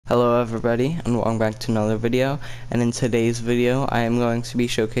Hello everybody, and welcome back to another video. And in today's video I am going to be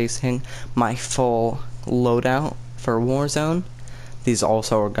showcasing my full loadout for Warzone. These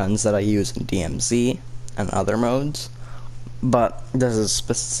also are guns that I use in DMZ and other modes, but this is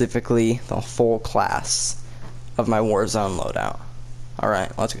specifically the full class of my Warzone loadout.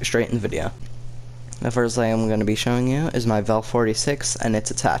 Alright, let's get straight in the video. The first thing I'm going to be showing you is my Vel 46 and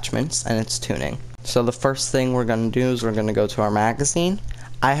its attachments and its tuning. So the first thing we're going to do is we're going to go to our magazine.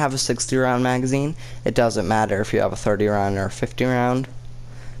 I have a 60 round magazine. It doesn't matter if you have a 30 round or a 50 round,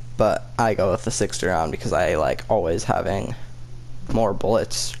 but I go with the 60 round because I like always having more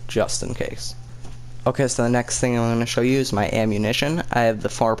bullets just in case. Okay, so the next thing I'm going to show you is my ammunition. I have the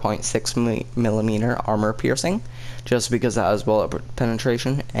 4.6mm armor piercing, just because it has bullet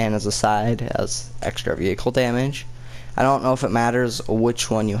penetration, and as a side it has extra vehicle damage. I don't know if it matters which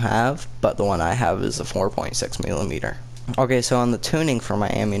one you have, but the one I have is a 4.6mm. Okay, so on the tuning for my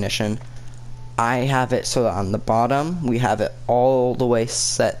ammunition, I have it so that on the bottom we have it all the way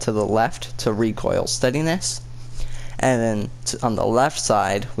set to the left to recoil steadiness, and then on the left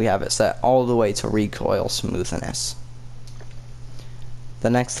side we have it set all the way to recoil smoothness. The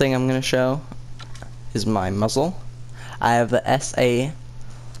next thing I'm going to show is my muzzle. I have the SA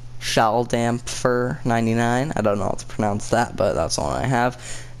Schalldämpfer 99. I don't know how to pronounce that, but that's the one I have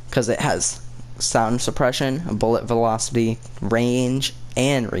because it has sound suppression, bullet velocity, range,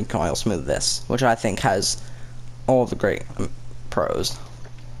 and recoil smoothness, which I think has all the great pros.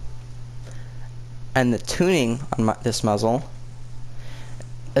 And the tuning on this muzzle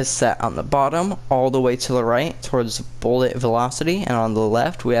is set on the bottom all the way to the right towards bullet velocity, and on the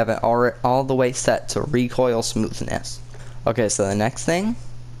left we have it all the way set to recoil smoothness. Okay, so the next thing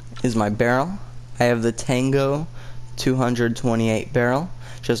is my barrel. I have the Tango 228 barrel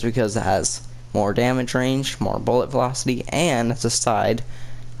just because it has more damage range, more bullet velocity, and it's a side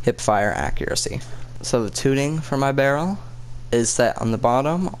hip fire accuracy. So the tuning for my barrel is set on the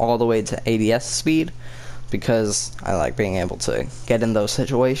bottom all the way to ADS speed because I like being able to get in those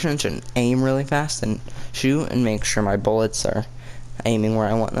situations and aim really fast and shoot and make sure my bullets are aiming where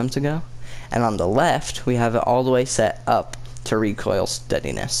I want them to go. And on the left we have it all the way set up to recoil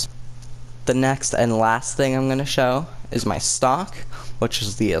steadiness. The next and last thing I'm going to show is my stock, which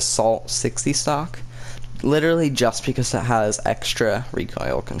is the Assault 60 stock, literally just because it has extra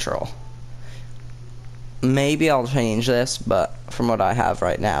recoil control. Maybe I'll change this, but from what I have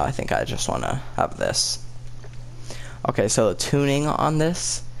right now, I think I just want to have this. Okay, so the tuning on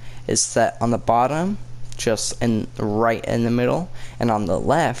this is set on the bottom, just right in the middle, and on the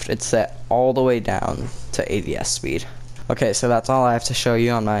left it's set all the way down to ADS speed. Okay, so that's all I have to show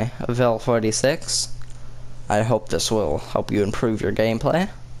you on my Vel 46. I hope this will help you improve your gameplay,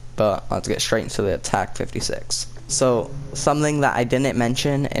 but let's get straight into the TAC 56. So, something that I didn't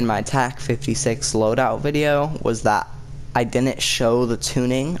mention in my TAC 56 loadout video was that I didn't show the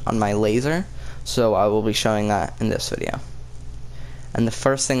tuning on my laser, so I will be showing that in this video. And the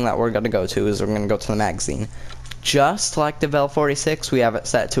first thing that we're going to go to is we're going to go to the magazine. Just like the Vel 46, we have it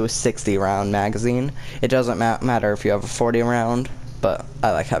set to a 60 round magazine. It doesn't matter if you have a 40 round, but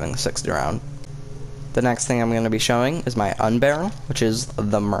I like having a 60 round. The next thing I'm going to be showing is my unbarrel, which is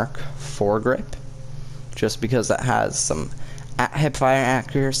the Merc foregrip, just because it has some hip fire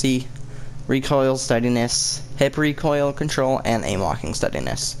accuracy, recoil steadiness, hip recoil control, and aim locking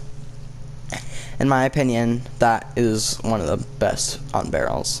steadiness. In my opinion, that is one of the best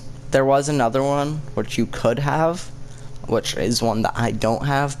unbarrels. There was another one which you could have, which is one that I don't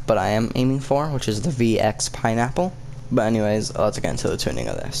have, but I am aiming for, which is the VX Pineapple. But anyways, let's get into the tuning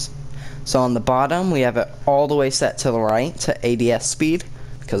of this. So on the bottom, we have it all the way set to the right to ADS speed,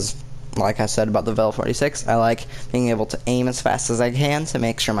 because like I said about the Vel 46, I like being able to aim as fast as I can to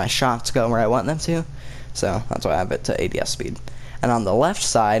make sure my shots go where I want them to. So that's why I have it to ADS speed. And on the left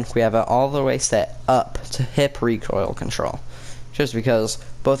side, we have it all the way set up to hip recoil control, just because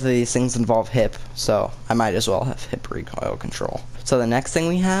both of these things involve hip, so I might as well have hip recoil control. So the next thing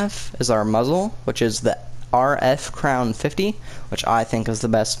we have is our muzzle, which is the RF Crown 50, which I think is the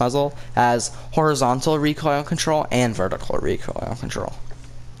best muzzle. It has horizontal recoil control and vertical recoil control.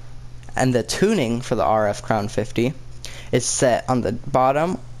 And the tuning for the RF Crown 50 is set on the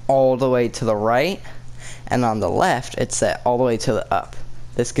bottom all the way to the right, and on the left it's set all the way to the up.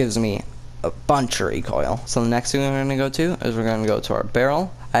 This gives me a bunch of recoil. So the next thing we're going to go to is we're going to go to our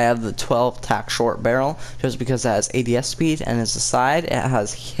barrel. I have the 12 tack short barrel just because it has ADS speed, and as a side it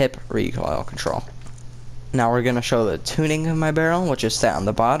has hip recoil control. Now we're going to show the tuning of my barrel, which is set on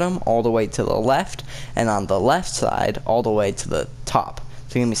the bottom all the way to the left, and on the left side all the way to the top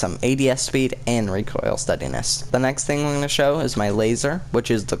to give me some ADS speed and recoil steadiness. The next thing I'm going to show is my laser, which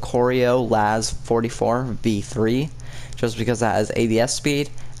is the Corio Laz 44 V3, just because that has ADS speed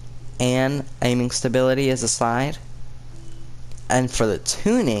and aiming stability as a side. And for the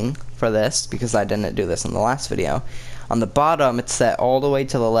tuning for this, because I didn't do this in the last video, on the bottom it's set all the way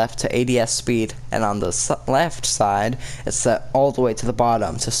to the left to ADS speed, and on the left side it's set all the way to the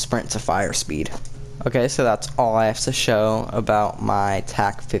bottom to sprint to fire speed. Okay, so that's all I have to show about my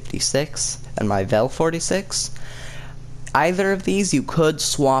TAC 56 and my Vel 46. Either of these you could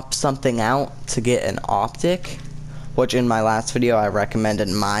swap something out to get an optic, which in my last video I recommended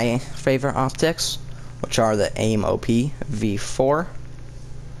my favorite optics, which are the AIM OP V4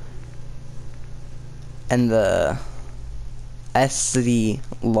 and the SC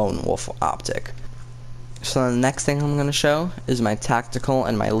Lone Wolf optic. So the next thing I'm going to show is my tactical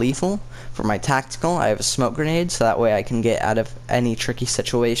and my lethal. For my tactical, I have a smoke grenade, so that way I can get out of any tricky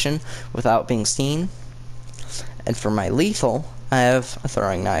situation without being seen. And for my lethal, I have a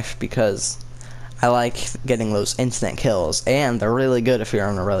throwing knife, because I like getting those instant kills, and they're really good if you're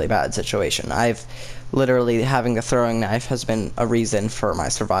in a really bad situation. Literally, having a throwing knife has been a reason for my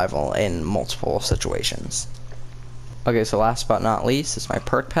survival in multiple situations. Okay, so last but not least is my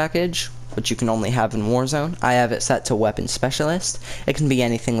perk package, which you can only have in Warzone. I have it set to Weapon Specialist. It can be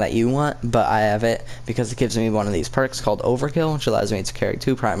anything that you want, but I have it because it gives me one of these perks called Overkill, which allows me to carry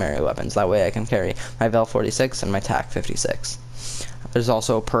 2 primary weapons. That way I can carry my Vel 46 and my TAC 56. There's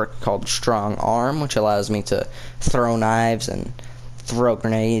also a perk called Strong Arm, which allows me to throw knives and throw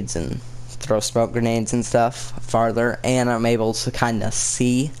grenades and throw smoke grenades and stuff farther, and I'm able to kind of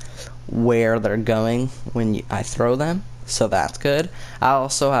see where they're going when I throw them, so that's good. I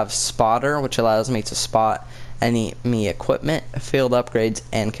also have Spotter, which allows me to spot enemy equipment, field upgrades,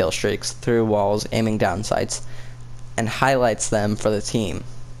 and kill streaks through walls, aiming down sights, and highlights them for the team.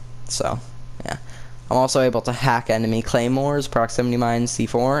 So, yeah. I'm also able to hack enemy claymores, proximity mines,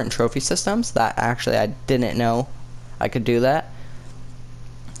 C4, and trophy systems. That actually I didn't know I could do that.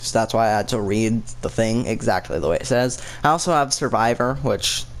 So that's why I had to read the thing exactly the way it says. I also have Survivor,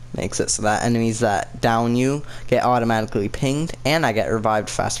 which makes it so that enemies that down you get automatically pinged, and I get revived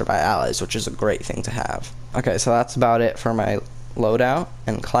faster by allies, which is a great thing to have. Okay, so that's about it for my loadout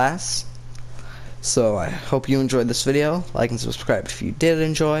and class. So I hope you enjoyed this video. Like and subscribe if you did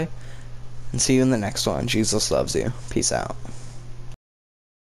enjoy, and see you in the next one. Jesus loves you. Peace out.